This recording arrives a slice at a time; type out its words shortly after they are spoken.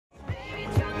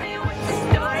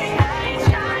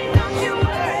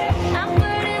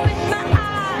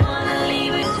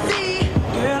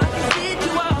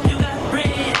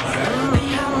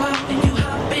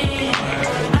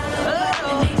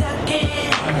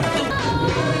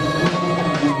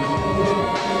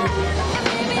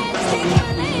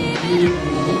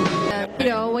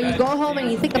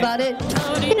about it.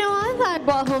 You know, I thought I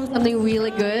brought home something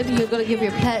really good. You're going to give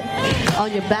your pet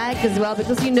on your bag as well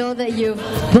because you know that you've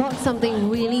bought something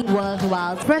really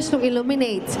worthwhile. Freshlook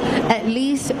illuminates at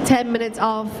least 10 minutes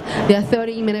off their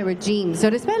 30-minute regime. So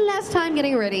they spend less time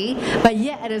getting ready, but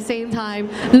yet at the same time,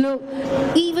 look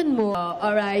even more.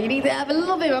 All right, you need to have a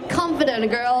little bit of confidence,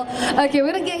 girl. Okay,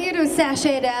 we're going to get you to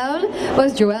sashay down.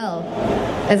 Where's Joel?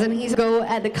 As in he's go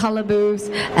at the color booths,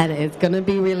 and it's going to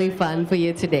be really fun for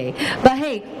you today. But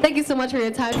hey, thank you so much for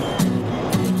your time.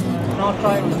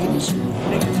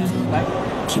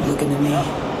 Keep looking at me.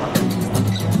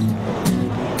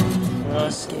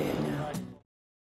 Scared.